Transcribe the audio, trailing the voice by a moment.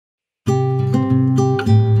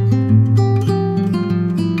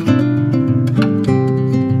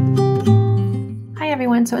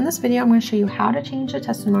So in this video, I'm going to show you how to change the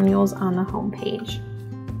testimonials on the home page.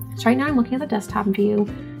 So right now I'm looking at the desktop view,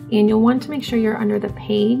 and you'll want to make sure you're under the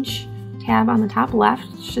page tab on the top left.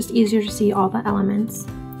 It's just easier to see all the elements.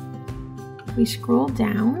 We scroll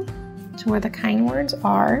down to where the kind words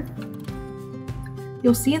are.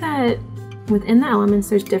 You'll see that within the elements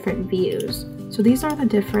there's different views. So these are the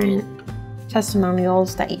different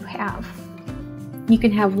testimonials that you have. You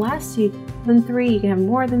can have less than 3, you can have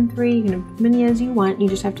more than 3, you can have as many as you want. You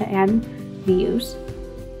just have to add views.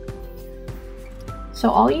 So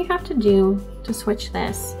all you have to do to switch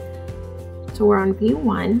this, so we're on view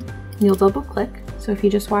 1, you'll double click. So if you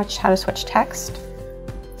just watched how to switch text,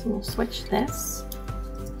 so we'll switch this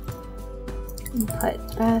and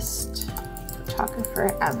put best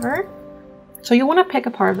photographer ever. So you'll want to pick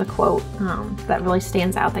a part of the quote that really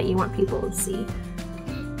stands out that you want people to see.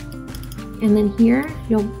 And then here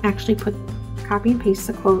you'll actually copy and paste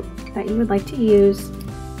the quote that you would like to use,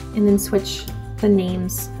 and then switch the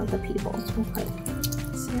names of the people. So we'll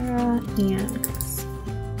put Sarah and Chris.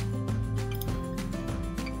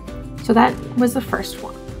 So that was the first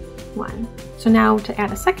one. So now to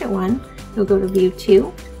add a second one, you'll go to view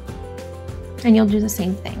 2 and you'll do the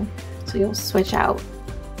same thing. So you'll switch out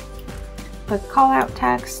the call out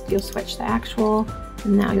text, you'll switch the actual,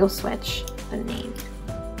 and now you'll switch the name.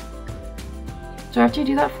 So after you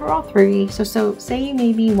do that for all 3, so say you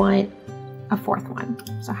maybe want a 4th one.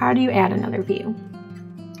 So how do you add another view?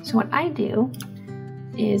 So what I do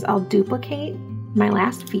is I'll duplicate my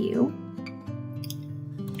last view.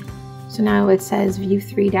 So now it says view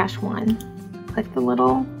 3-1. Click the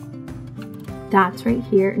little dots right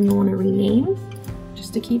here, and you'll want to rename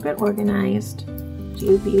just to keep it organized.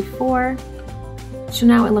 Do view 4. So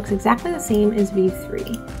now it looks exactly the same as view 3,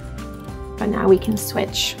 but now we can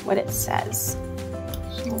switch what it says.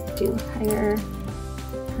 So we'll do hire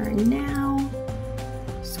her now,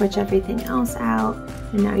 switch everything else out,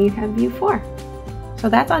 and now you have view 4. So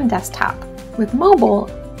that's on desktop. With mobile,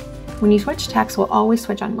 when you switch text, we'll always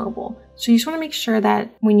switch on mobile. So you just want to make sure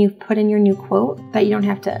that when you put in your new quote that you don't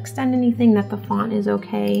have to extend anything, that the font is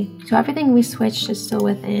okay. So everything we switched is still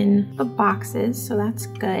within the boxes, so that's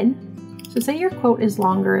good. So say your quote is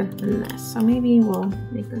longer than this, so maybe we'll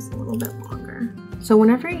make this a little bit longer. So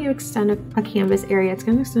whenever you extend a canvas area, it's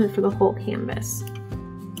going to extend it for the whole canvas.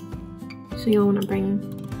 So you'll want to bring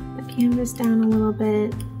the canvas down a little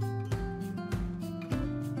bit.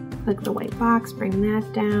 Click the white box, bring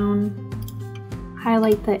that down.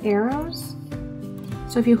 Highlight the arrows.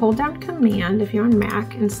 So if you hold down Command, if you're on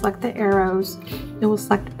Mac, and select the arrows, it will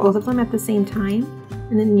select both of them at the same time,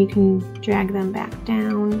 and then you can drag them back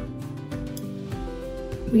down.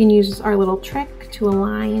 We can use our little trick to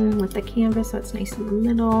align with the canvas so it's nice in the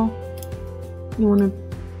middle. You want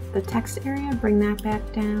the text area, bring that back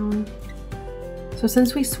down. So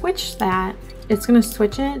since we switched that, it's going to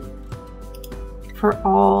switch it for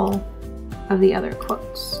all of the other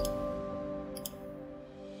quotes.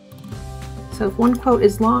 So if one quote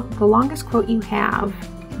is long, the longest quote you have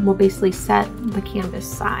will basically set the canvas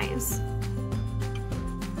size.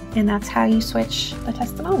 And that's how you switch the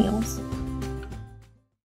testimonials.